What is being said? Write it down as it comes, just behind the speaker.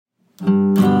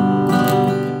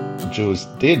Jews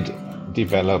did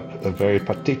develop a very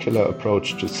particular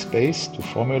approach to space, to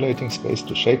formulating space,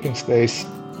 to shaping space,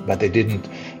 but they didn't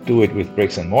do it with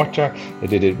bricks and mortar, they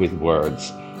did it with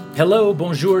words. Hello,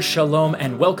 bonjour, shalom,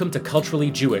 and welcome to Culturally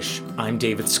Jewish. I'm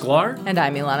David Sklar. And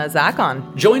I'm Ilana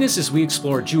Zakon. Join us as we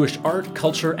explore Jewish art,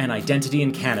 culture, and identity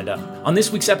in Canada. On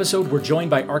this week's episode, we're joined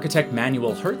by architect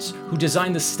Manuel Herz, who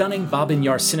designed the stunning Babyn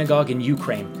Yar synagogue in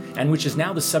Ukraine, and which is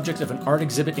now the subject of an art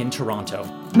exhibit in Toronto.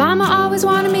 Mama always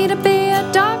wanted me to be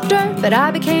a doctor, but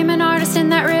I became an artist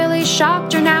and that really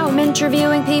shocked her. Now I'm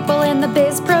interviewing people in the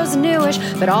biz, pros, and newish,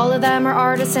 but all of them are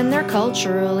artists and they're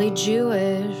culturally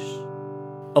Jewish.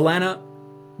 Alana,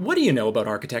 what do you know about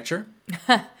architecture?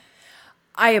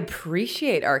 I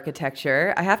appreciate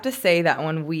architecture. I have to say that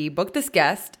when we booked this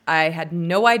guest, I had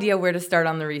no idea where to start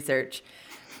on the research.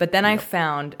 But then I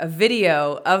found a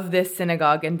video of this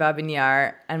synagogue in Babyn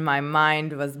Yar, and my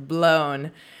mind was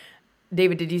blown.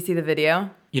 David, did you see the video?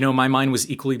 You know, my mind was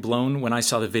equally blown when I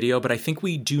saw the video, but I think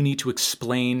we do need to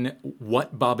explain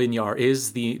what Babyn Yar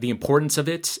is, the importance of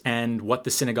it, and what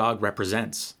the synagogue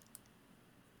represents.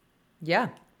 Yeah.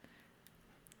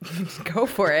 Go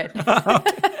for it.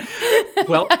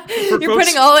 Well, you're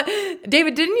putting all it.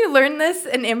 David, didn't you learn this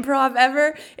in improv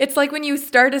ever? It's like when you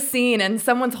start a scene and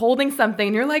someone's holding something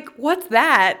and you're like, what's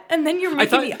that? And then you're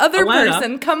making the other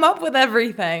person come up with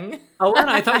everything. Alana,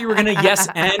 I thought you were going to yes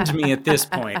and me at this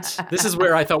point. This is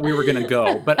where I thought we were going to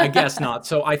go, but I guess not.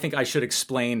 So I think I should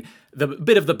explain the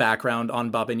bit of the background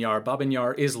on Babyn Yar. Babyn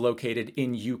Yar is located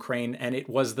in Ukraine, and it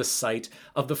was the site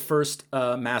of the first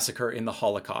massacre in the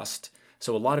Holocaust.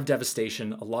 So a lot of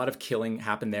devastation, a lot of killing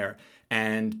happened there.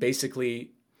 And basically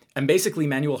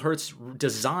Manuel Herz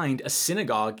designed a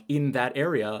synagogue in that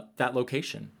area, that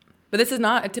location. But this is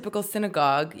not a typical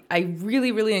synagogue. I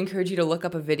really, really encourage you to look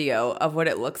up a video of what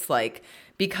it looks like,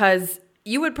 because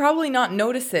you would probably not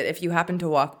notice it if you happen to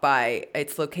walk by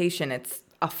its location. It's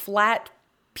a flat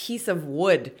piece of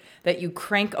wood that you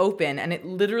crank open, and it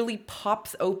literally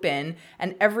pops open,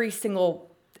 and every single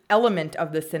element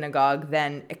of the synagogue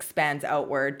then expands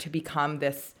outward to become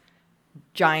this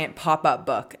giant pop-up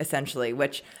book, essentially,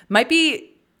 which might be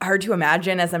hard to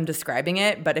imagine as I'm describing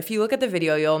it, but if you look at the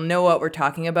video, you'll know what we're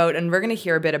talking about, and we're going to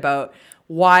hear a bit about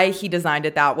why he designed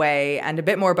it that way and a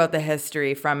bit more about the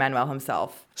history from Manuel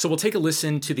himself. So we'll take a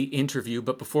listen to the interview,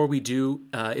 but before we do,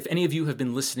 if any of you have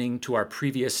been listening to our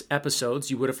previous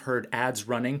episodes, you would have heard ads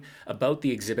running about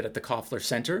the exhibit at the Koffler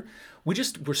Center. We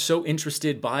just were so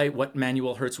interested by what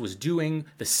Manuel Herz was doing,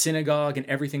 the synagogue and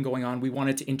everything going on. We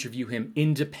wanted to interview him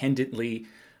independently.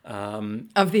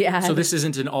 Of the ad. So this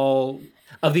isn't an all...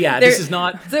 Of the ad. This is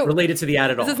not related to the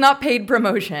ad at all. This is not paid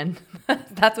promotion.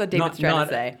 That's what David's trying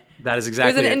to say. That is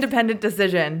exactly it. It was an independent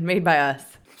decision made by us.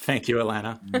 Thank you,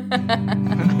 Alana.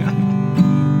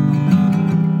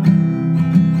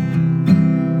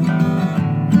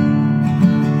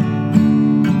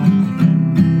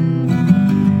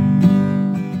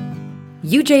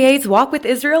 UJA's Walk with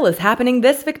Israel is happening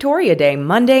this Victoria Day,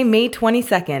 Monday, May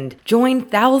 22nd. Join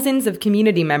thousands of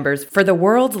community members for the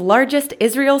world's largest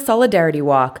Israel Solidarity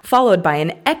Walk, followed by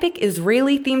an epic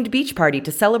Israeli-themed beach party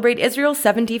to celebrate Israel's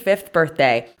 75th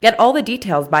birthday. Get all the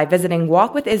details by visiting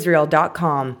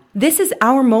walkwithisrael.com. This is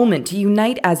our moment to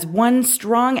unite as one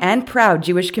strong and proud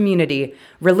Jewish community.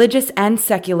 Religious and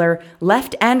secular,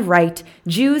 left and right,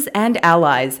 Jews and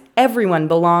allies, everyone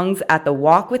belongs at the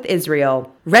Walk with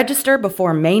Israel. Register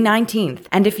before May 19th,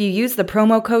 and if you use the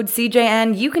promo code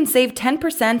CJN, you can save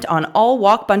 10% on all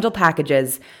Walk Bundle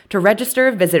packages. To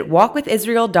register, visit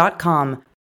walkwithisrael.com.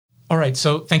 All right,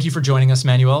 so thank you for joining us,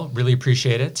 Manuel. Really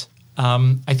appreciate it.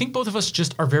 I think both of us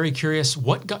just are very curious,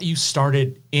 what got you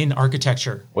started in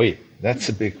architecture? Wait, that's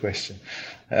a big question.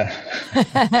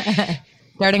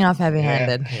 Starting off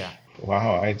heavy-handed. Yeah.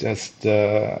 Wow, I just,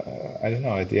 I don't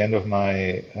know, at the end of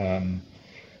my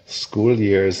school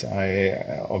years,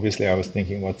 I was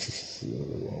thinking,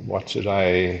 what should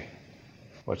I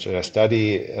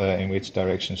study, in which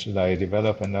direction should I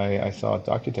develop, and I thought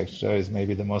architecture is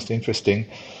maybe the most interesting,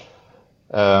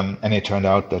 and it turned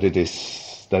out that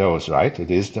I was right.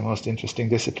 It is the most interesting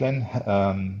discipline,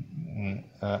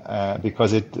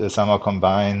 because it somehow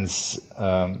combines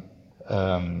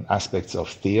aspects of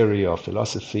theory, of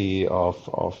philosophy, of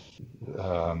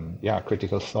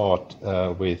critical thought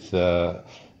with,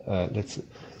 let's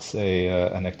say,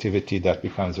 an activity that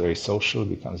becomes very social,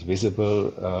 becomes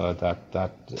visible,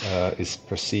 that is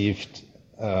perceived,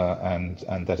 and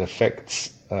that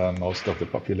affects most of the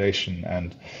population.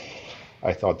 And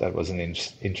I thought that was an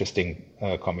interesting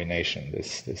combination.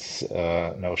 This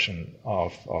notion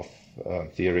of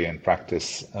theory and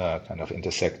practice kind of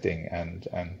intersecting, and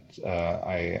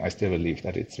I still believe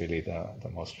that it's really the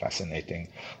most fascinating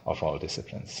of all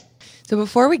disciplines. So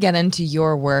before we get into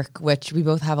your work, which we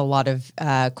both have a lot of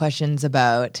questions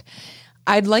about,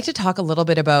 I'd like to talk a little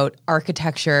bit about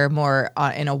architecture more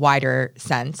in a wider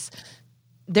sense.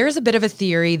 There's a bit of a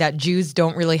theory that Jews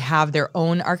don't really have their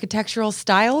own architectural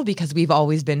style because we've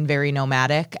always been very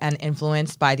nomadic and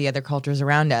influenced by the other cultures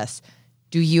around us.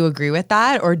 Do you agree with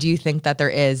that, or do you think that there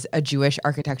is a Jewish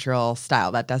architectural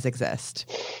style that does exist?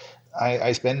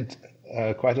 I spent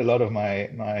quite a lot of my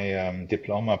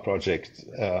diploma project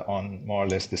on more or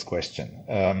less this question.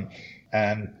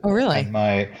 And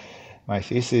my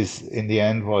thesis in the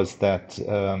end was that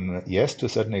yes, to a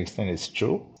certain extent it's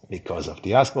true, because of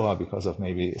diaspora, because of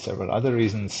maybe several other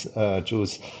reasons.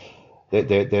 Jews,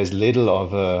 there's little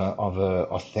of a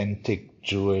authentic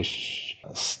Jewish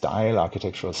style,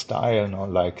 architectural style,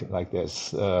 like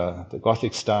there's the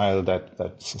Gothic style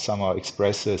that somehow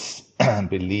expresses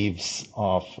beliefs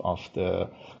of the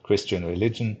Christian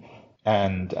religion,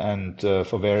 and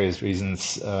for various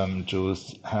reasons,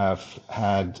 Jews have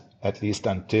had, at least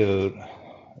until,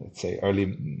 let's say,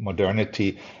 early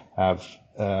modernity,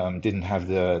 didn't have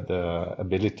the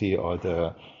ability or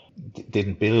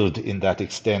didn't build in that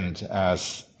extent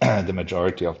as the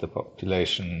majority of the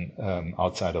population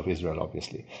outside of Israel,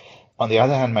 obviously. On the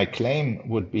other hand, my claim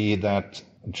would be that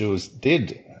Jews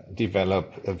did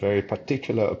develop a very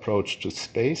particular approach to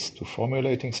space, to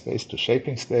formulating space, to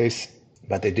shaping space,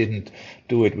 but they didn't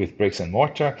do it with bricks and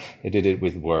mortar, they did it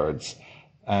with words.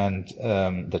 And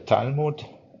the Talmud,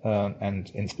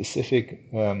 and in specific,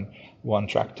 one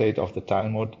tractate of the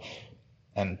Talmud,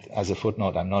 and as a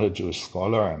footnote, I'm not a Jewish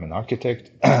scholar, I'm an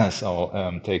architect,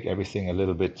 so take everything a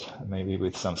little bit, maybe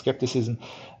with some skepticism.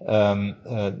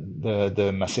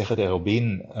 The Masechet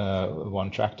Erubin,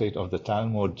 one tractate of the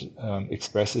Talmud,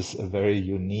 expresses a very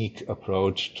unique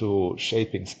approach to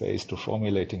shaping space, to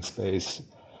formulating space,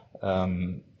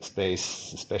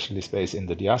 especially space in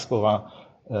the diaspora,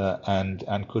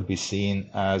 and could be seen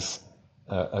as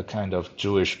a kind of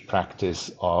Jewish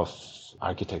practice of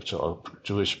architecture or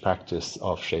Jewish practice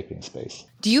of shaping space.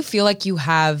 Do you feel like you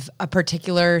have a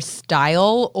particular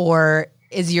style, or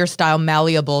is your style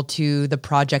malleable to the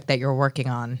project that you're working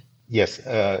on? Yes.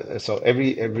 So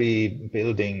every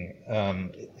building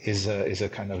is a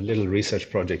kind of little research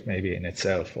project, maybe in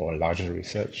itself, or a larger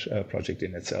research project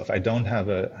in itself. I don't have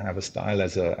a style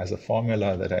as a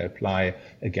formula that I apply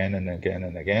again and again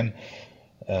and again.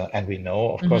 And we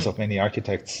know, of course, of many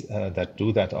architects that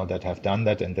do that or that have done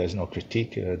that, and there's no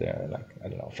critique. They're like, I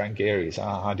don't know, Frank Gehry,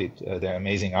 Zaha Hadid, they're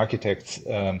amazing architects,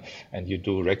 and you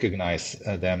do recognize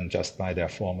them just by their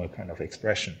formal kind of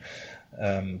expression.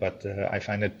 But I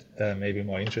find it maybe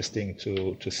more interesting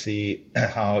to see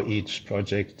how each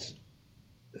project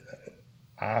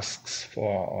asks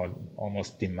for or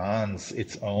almost demands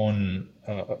its own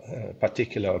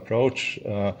particular approach.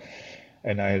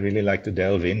 And I really like to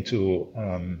delve into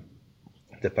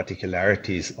the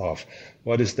particularities of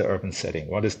what is the urban setting,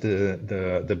 what is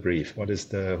the brief, who is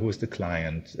the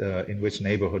client, in which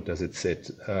neighborhood does it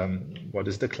sit, what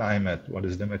is the climate, what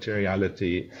is the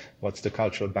materiality, what's the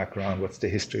cultural background, what's the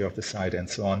history of the site, and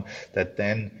so on, that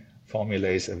then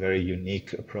formulates a very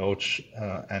unique approach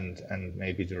and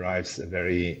maybe derives a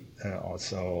very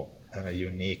also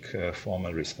unique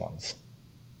formal response.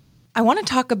 I want to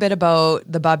talk a bit about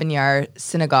the Babin Yar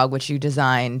synagogue, which you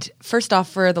designed. First off,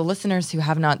 for the listeners who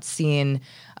have not seen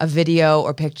a video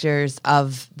or pictures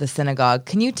of the synagogue,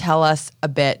 can you tell us a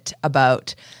bit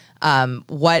about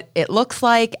what it looks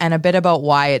like and a bit about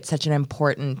why it's such an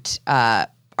important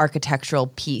architectural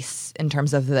piece in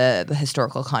terms of the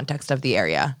historical context of the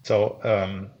area? So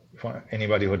for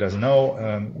anybody who doesn't know,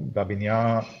 Babin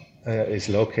Yar is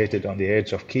located on the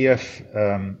edge of Kiev.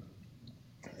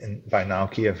 And by now,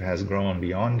 Kiev has grown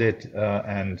beyond it,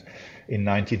 and in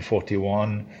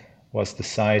 1941 was the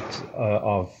site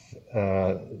of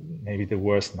maybe the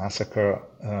worst massacre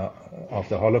of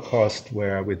the Holocaust,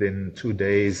 where within 2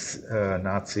 days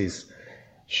Nazis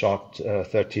shot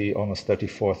almost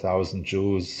 34,000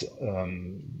 Jews,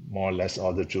 more or less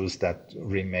all the Jews that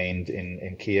remained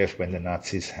in Kiev when the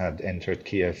Nazis had entered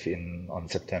Kiev on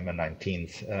September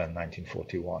 19th,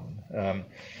 1941.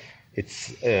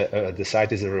 The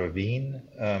site is a ravine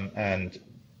and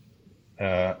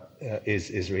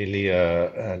is really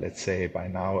let's say by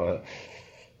now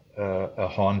a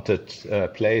haunted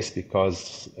place,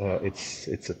 because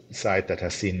it's a site that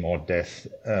has seen more death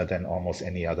than almost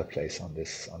any other place on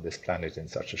this planet in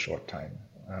such a short time.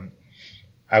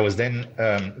 I was then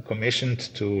commissioned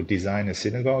to design a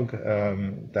synagogue.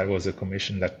 That was a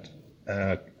commission that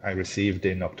I received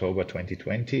in October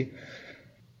 2020.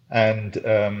 And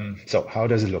so how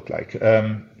does it look like?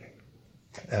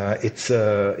 It's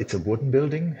a wooden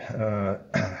building.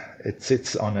 It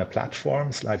sits on a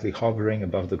platform, slightly hovering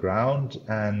above the ground,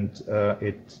 and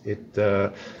it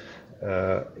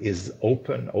is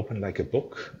open like a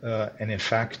book. And in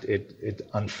fact, it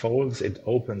unfolds, it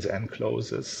opens and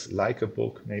closes like a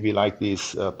book, maybe like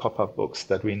these pop-up books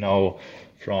that we know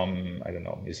from, I don't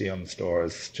know, museum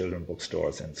stores, children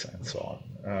bookstores, and so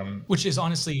on. Which is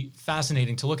honestly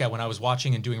fascinating to look at. When I was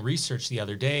watching and doing research the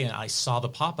other day, and I saw the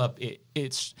pop-up,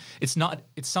 it's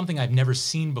something I've never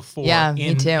seen before. Yeah,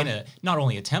 me too. In not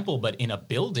only a temple, but in a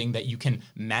building that you can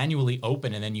manually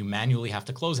open and then you manually have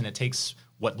to close, and it takes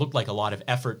what looked like a lot of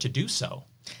effort to do so.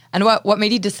 And what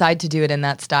made you decide to do it in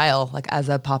that style, like as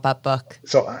a pop-up book?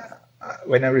 So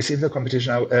when I received the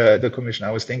commission,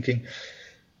 I was thinking,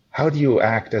 how do you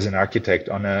act as an architect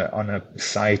on a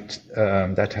site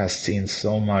that has seen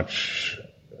so much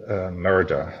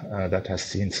murder, that has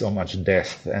seen so much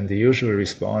death? And the usual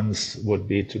response would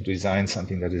be to design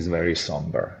something that is very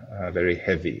somber, very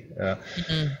heavy.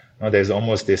 Now, there's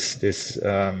almost this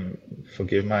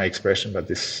forgive my expression, but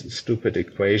this stupid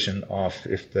equation of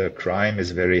if the crime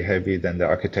is very heavy, then the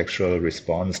architectural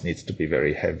response needs to be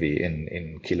very heavy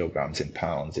in kilograms, in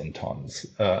pounds, in tons.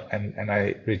 And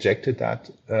I rejected that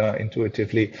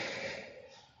intuitively.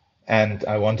 And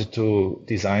I wanted to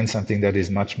design something that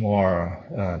is much more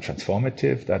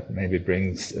transformative, that maybe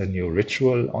brings a new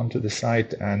ritual onto the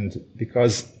site. And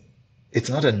because it's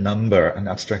not a number, an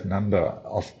abstract number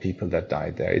of people that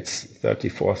died there. It's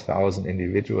 34,000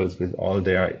 individuals with all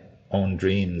their own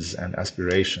dreams and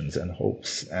aspirations and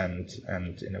hopes and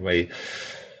in a way,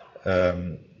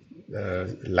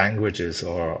 languages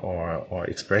or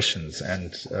expressions.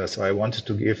 And so I wanted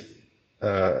to give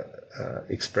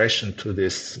expression to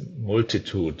this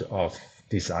multitude of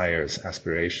desires,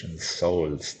 aspirations,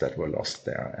 souls that were lost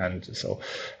there. And so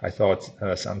I thought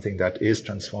something that is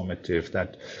transformative,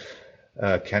 that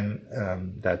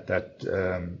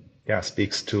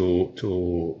speaks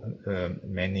to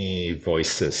many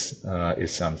voices,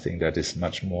 is something that is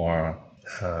much more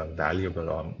valuable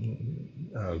or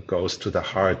goes to the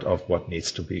heart of what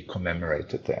needs to be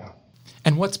commemorated there.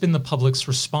 And what's been the public's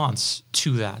response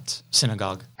to that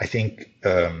synagogue? I think,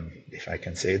 if I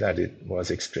can say that, it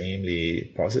was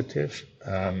extremely positive.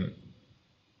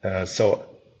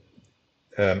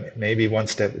 Maybe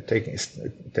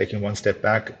taking one step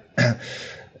back,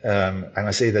 I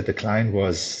must say that the client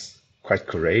was quite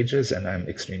courageous, and I'm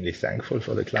extremely thankful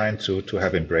for the client to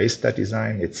have embraced that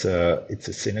design. It's a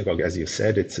synagogue, as you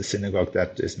said. It's a synagogue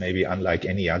that is maybe unlike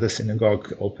any other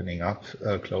synagogue, opening up,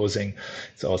 closing.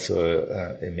 It's also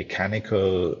a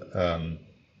mechanical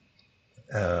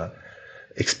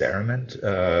experiment,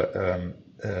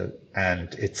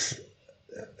 and it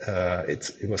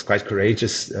was quite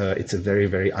courageous. It's a very,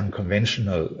 very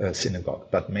unconventional synagogue,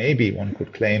 but maybe one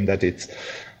could claim that it's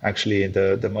actually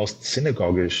the most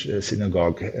synagoguish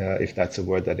synagogue, if that's a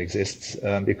word that exists,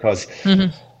 because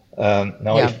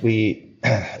if we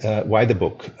why the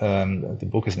book? The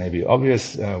book is maybe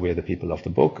obvious. We're the people of the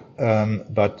book,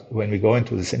 but when we go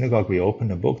into the synagogue, we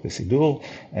open a book, the Siddur,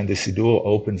 and the Siddur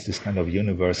opens this kind of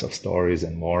universe of stories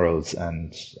and morals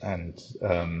and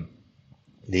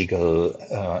legal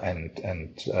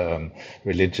and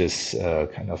religious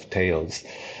kind of tales.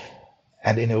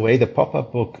 And in a way, the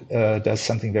pop-up book does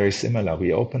something very similar.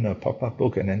 We open a pop-up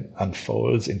book and then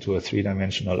unfolds into a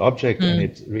three-dimensional object, and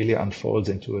it really unfolds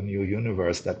into a new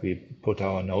universe that we put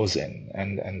our nose in.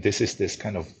 And this is this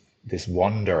kind of this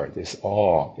wonder, this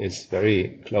awe is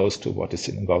very close to what the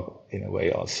synagogue in a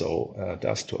way also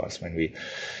does to us when we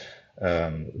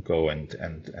go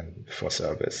and for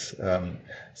service.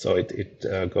 So it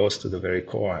goes to the very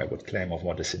core, I would claim, of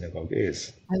what a synagogue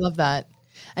is. I love that.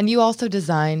 And you also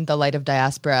designed the Light of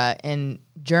Diaspora in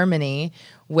Germany,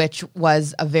 which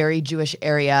was a very Jewish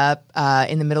area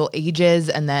in the Middle Ages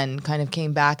and then kind of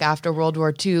came back after World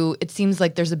War II. It seems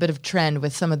like there's a bit of trend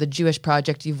with some of the Jewish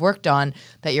projects you've worked on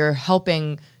that you're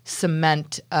helping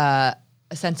cement a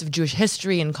sense of Jewish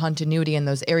history and continuity in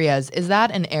those areas. Is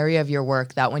that an area of your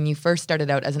work that when you first started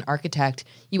out as an architect,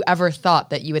 you ever thought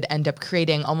that you would end up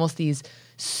creating almost these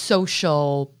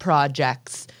social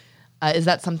projects? Is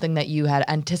that something that you had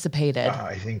anticipated?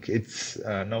 I think it's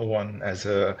no one as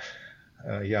a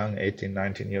young 18,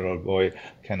 19-year-old boy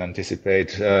can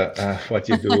anticipate what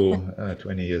you do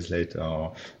 20 years later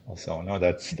or so. No,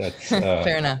 that's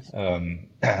fair enough.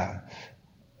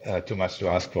 too much to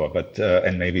ask for, but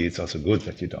and maybe it's also good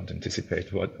that you don't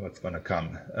anticipate what's going to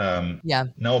come. Yeah.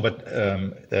 No, but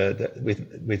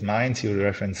with Mainz, you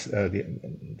reference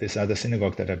this other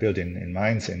synagogue that I built in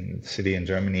Mainz, in city in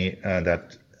Germany,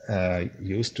 that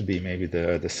used to be maybe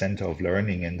the center of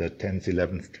learning in the 10th,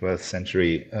 11th, 12th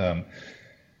century.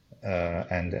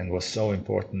 And was so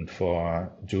important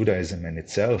for Judaism in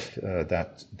itself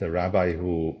that the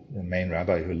main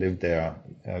rabbi who lived there,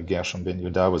 Gershom ben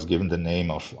Yehuda, was given the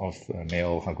name of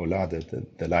Me'or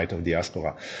HaGolah, the light of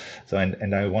diaspora. So,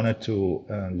 and I wanted to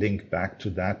link back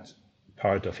to that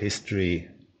part of history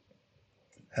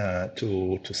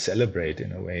to celebrate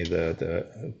in a way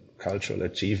the cultural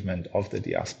achievement of the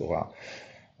diaspora.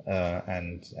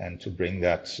 And to bring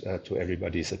that to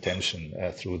everybody's attention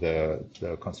through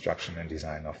the construction and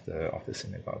design of the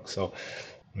synagogue. So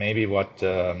maybe what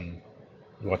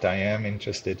I am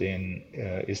interested in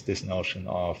is this notion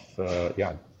of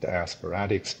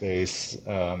diasporadic space,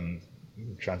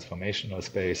 transformational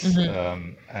space,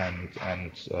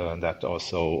 and that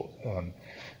also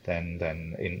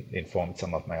then informed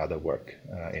some of my other work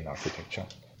in architecture.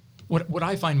 What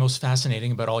I find most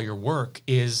fascinating about all your work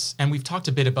is, and we've talked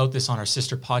a bit about this on our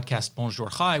sister podcast, Bonjour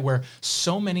Chai, where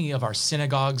so many of our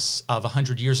synagogues of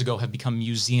 100 years ago have become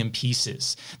museum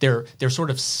pieces. They're sort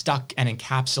of stuck and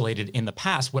encapsulated in the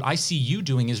past. What I see you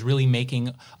doing is really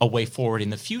making a way forward in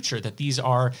the future, that these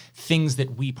are things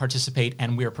that we participate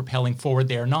and we're propelling forward.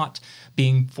 They're not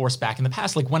being forced back in the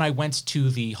past. Like when I went to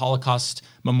the Holocaust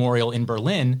Memorial in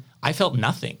Berlin, I felt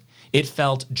nothing. It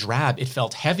felt drab. It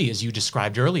felt heavy, as you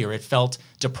described earlier. It felt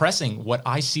depressing. What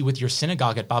I see with your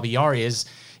synagogue at Babi Yar is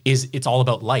it's all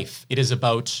about life. It is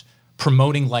about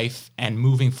promoting life and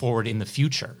moving forward in the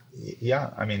future. Yeah,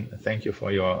 I mean, thank you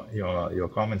for your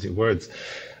comments, your words.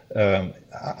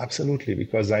 Absolutely,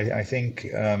 because I think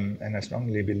and I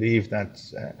strongly believe that,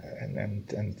 and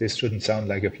this shouldn't sound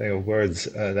like a play of words,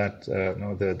 that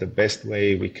the best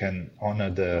way we can honor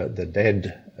the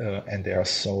dead, and there are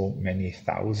so many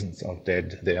thousands of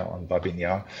dead there on Babin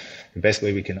Yar, the best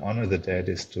way we can honor the dead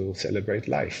is to celebrate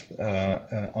life.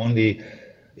 Only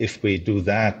if we do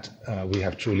that, we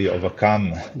have truly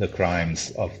overcome the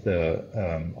crimes of the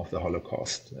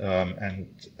Holocaust, and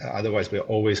otherwise we're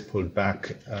always pulled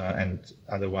back, and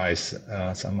otherwise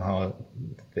somehow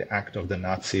the act of the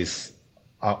Nazis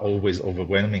are always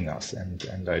overwhelming us,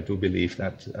 and I do believe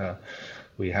that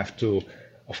we have to,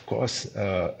 of course,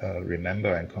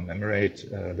 remember and commemorate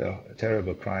the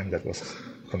terrible crime that was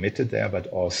committed there, but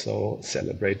also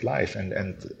celebrate life.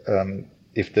 And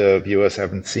if the viewers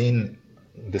haven't seen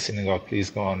the synagogue, please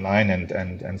go online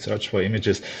and search for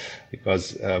images,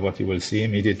 because what you will see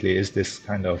immediately is this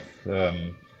kind of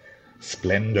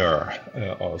splendor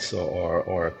also,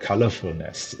 or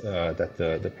colorfulness that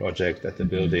the project, that the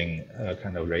building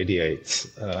kind of radiates.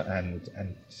 And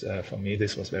for me,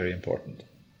 this was very important.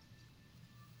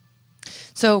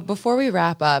 So before we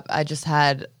wrap up, I just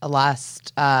had a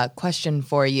last question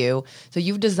for you. So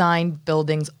you've designed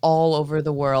buildings all over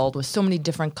the world with so many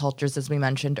different cultures, as we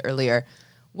mentioned earlier.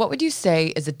 What would you say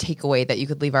is a takeaway that you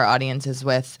could leave our audiences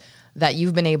with that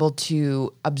you've been able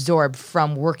to absorb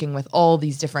from working with all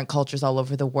these different cultures all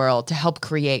over the world to help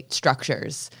create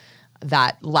structures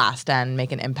that last and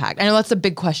make an impact? I know that's a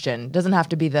big question. It doesn't have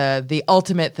to be the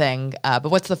ultimate thing, but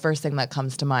what's the first thing that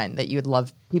comes to mind that you would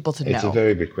love people to know? It's a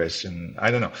very big question.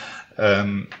 I don't know.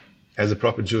 As a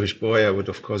proper Jewish boy, I would,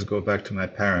 of course, go back to my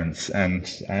parents and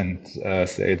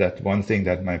say that one thing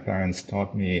that my parents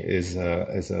taught me is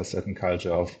a certain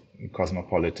culture of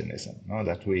cosmopolitanism,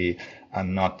 that we are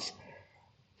not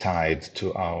tied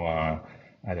to our,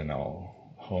 I don't know,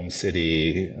 home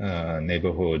city,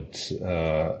 neighborhood,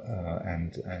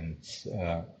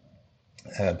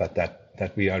 but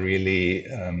that we are really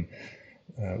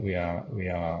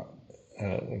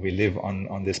we live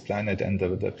on this planet, and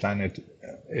the planet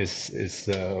is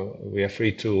we are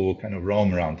free to kind of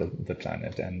roam around the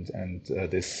planet, and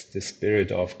this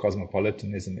spirit of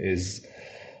cosmopolitanism is,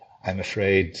 I'm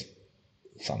afraid,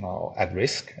 somehow at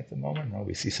risk at the moment. Now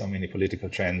we see so many political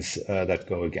trends that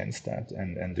go against that,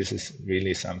 and this is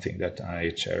really something that I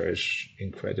cherish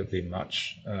incredibly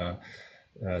much,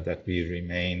 that we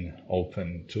remain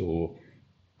open to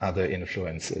other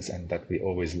influences, and that we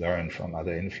always learn from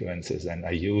other influences. And I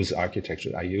use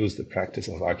architecture, I use the practice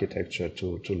of architecture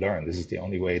to learn. This is the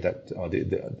only way that, or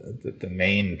the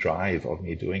main drive of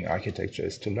me doing architecture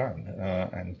is to learn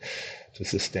and to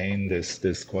sustain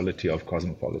this quality of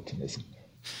cosmopolitanism.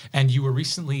 And you were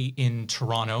recently in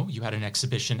Toronto. You had an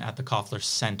exhibition at the Koffler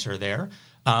Center there.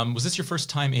 Was this your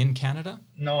first time in Canada?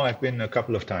 No, I've been a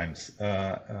couple of times,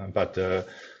 but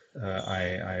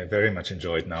I very much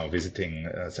enjoyed now visiting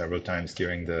several times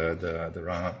during the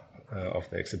run of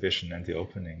the exhibition and the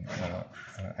opening,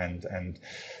 and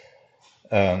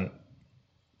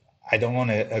I don't want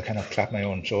to kind of clap my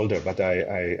own shoulder, but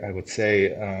I would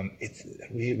say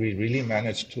we really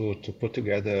managed to put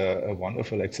together a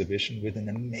wonderful exhibition with an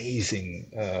amazing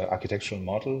architectural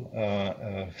model,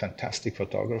 fantastic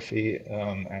photography,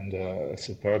 and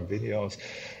superb videos.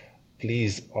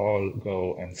 Please all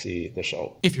go and see the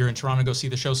show. If you're in Toronto, go see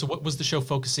the show. So what was the show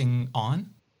focusing on?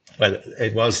 Well,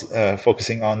 it was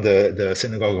focusing on the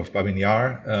synagogue of Babin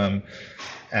Yar,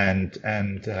 and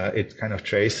it kind of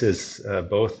traces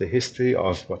both the history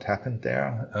of what happened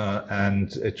there,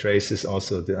 and it traces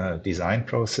also the design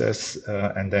process,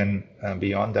 and then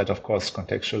beyond that, of course,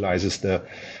 contextualizes the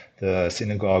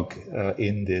synagogue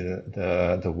in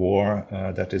the war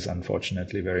that is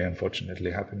very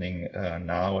unfortunately happening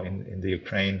now in the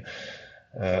Ukraine.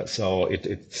 So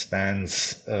it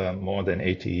spans more than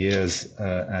 80 years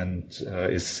and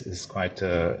is quite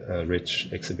a rich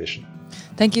exhibition.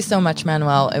 Thank you so much,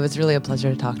 Manuel. It was really a pleasure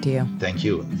to talk to you. Thank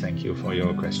you. Thank you for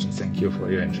your questions. Thank you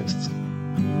for your interests.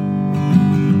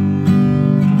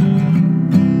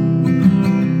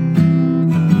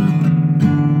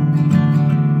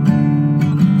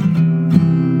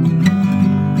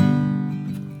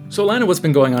 So, Alana, what's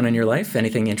been going on in your life?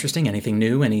 Anything interesting? Anything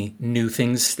new? Any new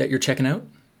things that you're checking out?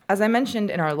 As I mentioned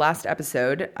in our last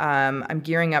episode, I'm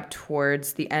gearing up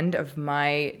towards the end of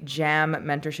my JAM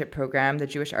mentorship program, the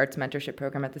Jewish Arts Mentorship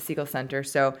Program at the Siegel Center.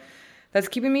 So that's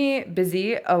keeping me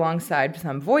busy alongside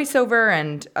some voiceover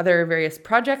and other various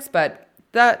projects, but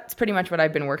that's pretty much what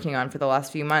I've been working on for the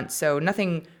last few months. So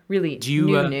nothing really new.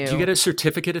 Do you get a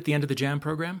certificate at the end of the JAM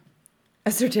program?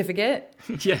 A certificate?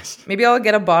 Yes. Maybe I'll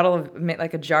get a bottle of,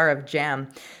 like a jar of jam.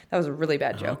 That was a really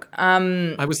bad joke.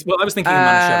 I was thinking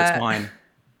Manischewitz wine.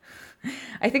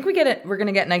 I think we're going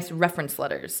to get nice reference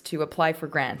letters to apply for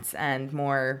grants and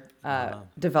more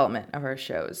development of our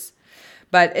shows.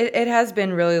 But it has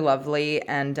been really lovely,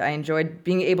 and I enjoyed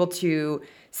being able to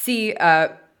see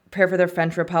Prayer for the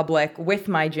French Republic with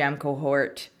my jam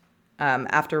cohort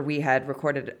after we had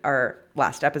recorded our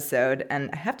last episode. And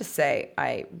I have to say,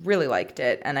 I really liked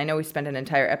it. And I know we spent an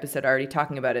entire episode already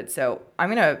talking about it. So I'm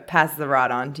going to pass the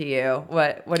rod on to you.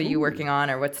 What are you working on,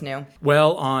 or what's new?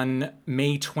 Well, on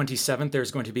May 27th,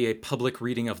 there's going to be a public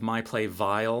reading of my play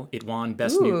Vile. It won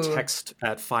Best New Text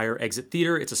at Fire Exit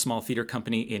Theatre. It's a small theatre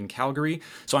company in Calgary.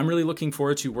 So I'm really looking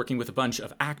forward to working with a bunch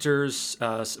of actors.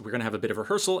 So we're going to have a bit of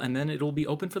rehearsal, and then it'll be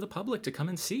open for the public to come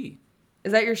and see.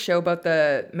 Is that your show about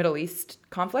the Middle East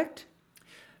conflict?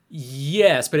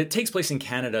 Yes, but it takes place in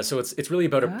Canada. So it's really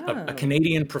about a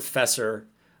Canadian professor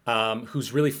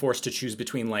who's really forced to choose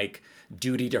between like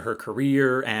duty to her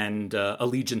career and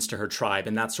allegiance to her tribe.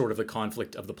 And that's sort of the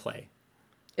conflict of the play.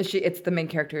 It's the main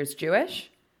character is Jewish?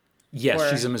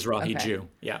 Yes, she's a Mizrahi Jew.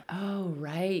 Yeah. Oh,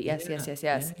 right. Yes.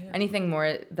 Yeah. Anything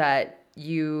more that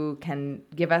you can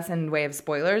give us in way of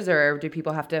spoilers, or do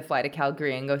people have to fly to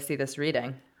Calgary and go see this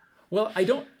reading? Well, I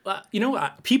don't,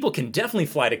 people can definitely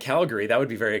fly to Calgary. That would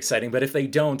be very exciting. But if they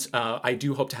don't, I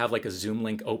do hope to have like a Zoom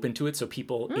link open to it so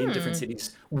people in different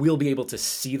cities will be able to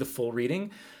see the full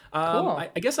reading. Cool.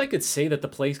 I guess I could say that the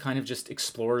play kind of just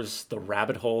explores the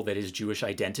rabbit hole that is Jewish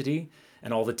identity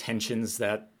and all the tensions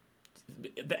and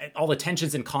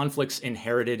conflicts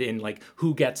inherited in like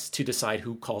who gets to decide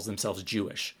who calls themselves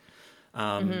Jewish.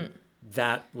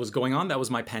 That was going on. That was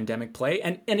my pandemic play.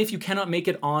 And if you cannot make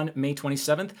it on May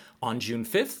 27th, on June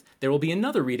 5th, there will be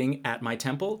another reading at my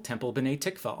temple, Temple B'nai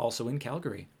Tikva, also in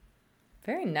Calgary.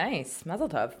 Very nice. Mazel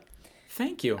tov.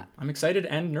 Thank you. I'm excited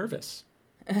and nervous.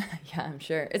 Yeah, I'm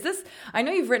sure. I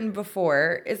know you've written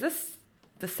before. Is this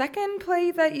the second play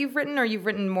that you've written, or you've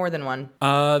written more than one?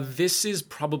 This is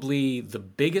probably the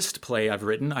biggest play I've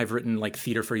written. I've written like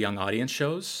theater for young audience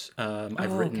shows.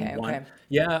 I've written one. Okay.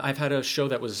 Yeah, I've had a show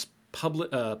that was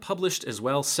published as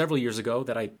well several years ago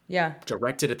that I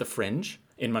directed at the Fringe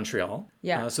in Montreal.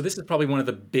 Yeah. So this is probably one of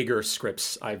the bigger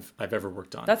scripts I've ever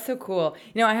worked on. That's so cool.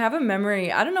 I have a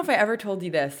memory. I don't know if I ever told you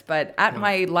this, but at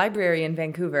my library in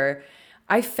Vancouver,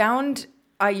 I found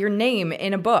your name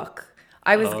in a book.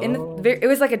 I was it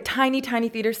was like a tiny, tiny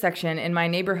theater section in my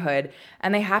neighborhood,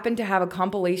 and they happened to have a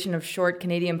compilation of short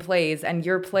Canadian plays, and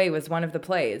your play was one of the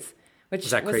plays, which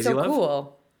was Crazy so Love?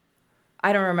 Cool.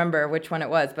 I don't remember which one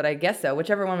it was, but I guess so.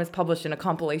 Whichever one was published in a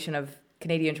compilation of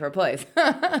Canadian short plays.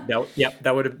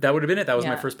 that would have been it. That was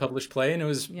my first published play, and it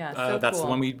was that's cool. The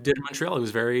one we did in Montreal.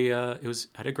 It was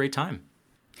had a great time.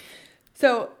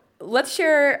 So let's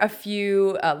share a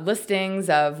few listings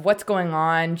of what's going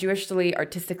on Jewishly,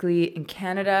 artistically in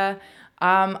Canada.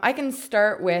 I can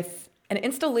start with an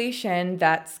installation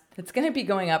that's It's going to be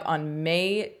going up on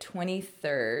May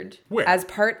 23rd. Where? As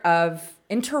part of,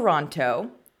 in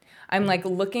Toronto. I'm like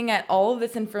looking at all of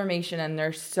this information and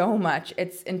there's so much.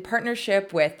 It's in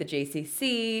partnership with the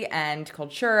JCC and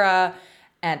Cultura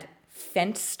and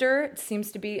Fenster, it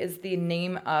seems to be, is the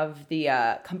name of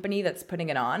the company that's putting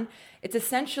it on. It's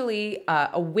essentially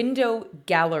a window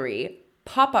gallery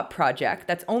pop-up project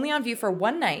that's only on view for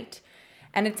one night.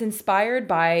 And it's inspired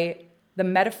by the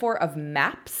metaphor of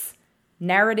maps,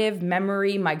 narrative,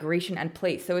 memory, migration, and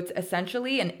place. So it's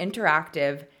essentially an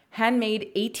interactive,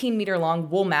 handmade 18-meter long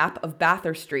wool map of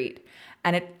Bathurst Street.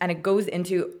 And it goes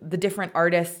into the different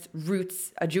artists'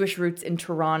 roots, Jewish roots in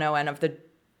Toronto and of the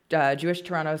Jewish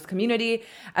Toronto's community,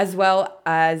 as well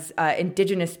as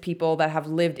Indigenous people that have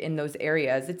lived in those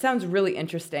areas. It sounds really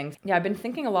interesting. Yeah, I've been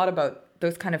thinking a lot about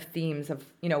those kind of themes of,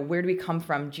 where do we come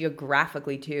from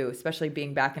geographically too, especially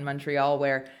being back in Montreal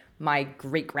where my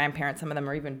great-grandparents, some of them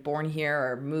are even born here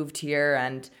or moved here,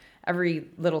 and every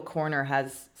little corner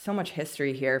has so much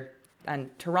history here. And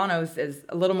Toronto's is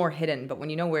a little more hidden, but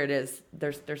when you know where it is,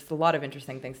 there's a lot of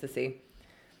interesting things to see.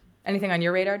 Anything on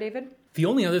your radar, David? The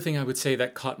only other thing I would say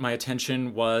that caught my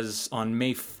attention was on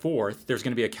May 4th, there's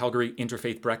going to be a Calgary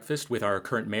Interfaith Breakfast with our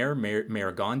current mayor,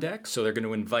 Mayor Gondek. So they're going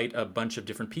to invite a bunch of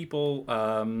different people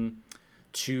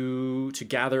to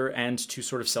gather and to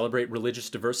sort of celebrate religious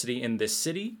diversity in this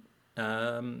city.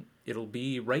 It'll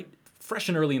be right fresh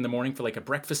and early in the morning for like a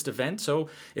breakfast event. So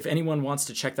if anyone wants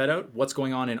to check that out, what's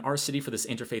going on in our city for this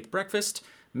Interfaith Breakfast,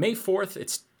 May 4th,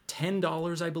 it's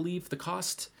 $10, I believe, the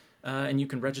cost. And you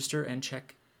can register and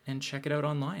check it out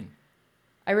online.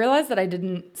 I realized that I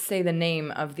didn't say the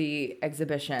name of the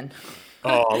exhibition.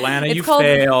 Oh, Lana, you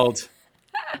failed.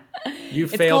 You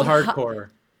failed hardcore.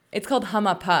 It's called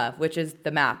Hamapah, which is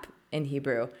the map in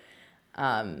Hebrew.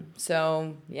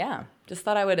 So, yeah, just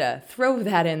thought I would throw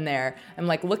that in there. I'm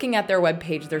like looking at their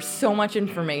webpage. There's so much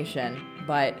information,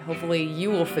 but hopefully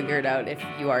you will figure it out if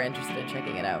you are interested in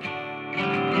checking it out.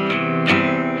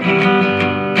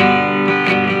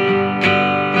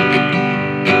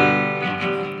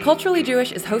 Culturally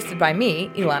Jewish is hosted by me,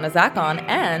 Ilana Zakon,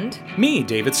 and me,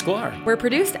 David Sklar. We're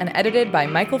produced and edited by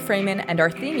Michael Freeman, and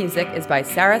our theme music is by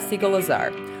Sarah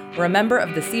Siegel-Lazar. We're a member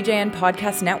of the CJN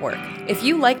Podcast Network. If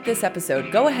you liked this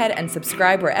episode, go ahead and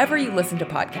subscribe wherever you listen to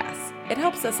podcasts. It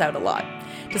helps us out a lot.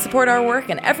 To support our work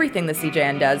and everything the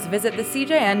CJN does, visit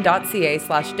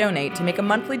thecjn.ca/donate to make a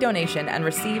monthly donation and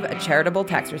receive a charitable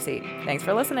tax receipt. Thanks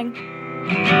for listening.